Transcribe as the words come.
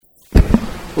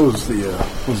What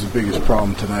was the biggest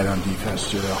problem tonight on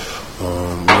defense, JaVale? We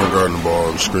weren't guarding the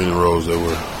ball, screening rows. They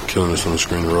were killing us on the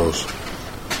screening rows.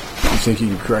 You think you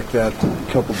can correct that in a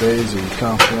couple days? Are you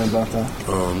confident about that?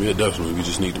 Yeah, definitely. We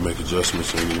just need to make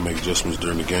adjustments, and we need to make adjustments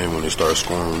during the game. When they start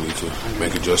scoring, we need to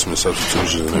make adjustments,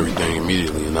 substitutions, and everything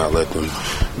immediately, and not let them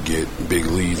get big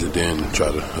leads and then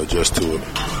try to adjust to it.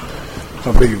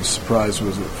 How big of a surprise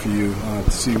was it for you to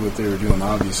see what they were doing?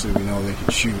 Obviously, we know they can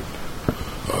shoot.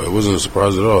 It wasn't a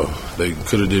surprise at all. They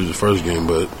could have did it the first game,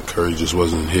 but Curry just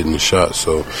wasn't hitting the shot.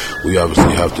 So we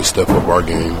obviously have to step up our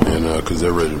game, and because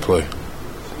they're ready to play.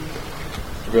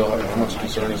 JaVale, how much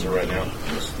concern is it right now?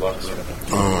 It's a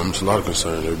lot of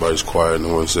concern. Everybody's quiet.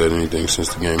 No one said anything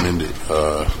since the game ended.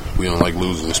 We don't like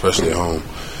losing, especially at home,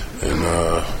 and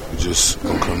we just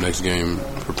gonna come next game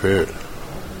prepared.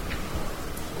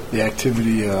 The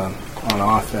activity on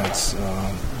offense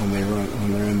when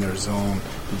they're in their zone.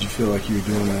 Did you feel like you were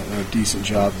doing a decent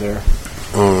job there?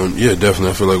 Yeah,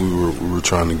 definitely. I feel like we were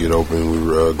trying to get open. We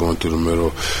were going through the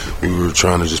middle. We were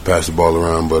trying to just pass the ball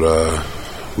around, but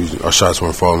our shots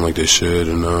weren't falling like they should,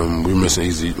 and we were missing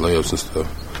easy layups and stuff.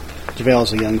 JaVale,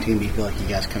 as a young team, do you feel like you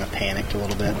guys kind of panicked a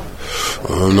little bit?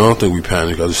 No, I don't think we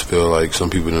panicked. I just feel like some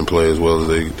people didn't play as well as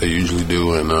they usually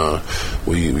do, and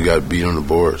we got beat on the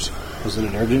boards. Was it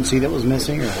an urgency that was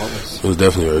missing, or what was? It was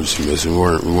definitely urgency missing. We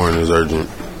weren't as urgent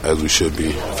as we should be.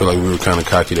 I feel like we were kind of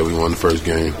cocky that we won the first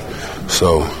game,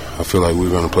 so I feel like we're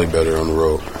going to play better on the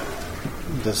road.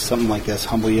 Does something like this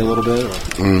humble you a little bit?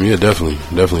 Yeah,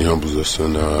 definitely humbles us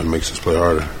and makes us play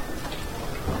harder.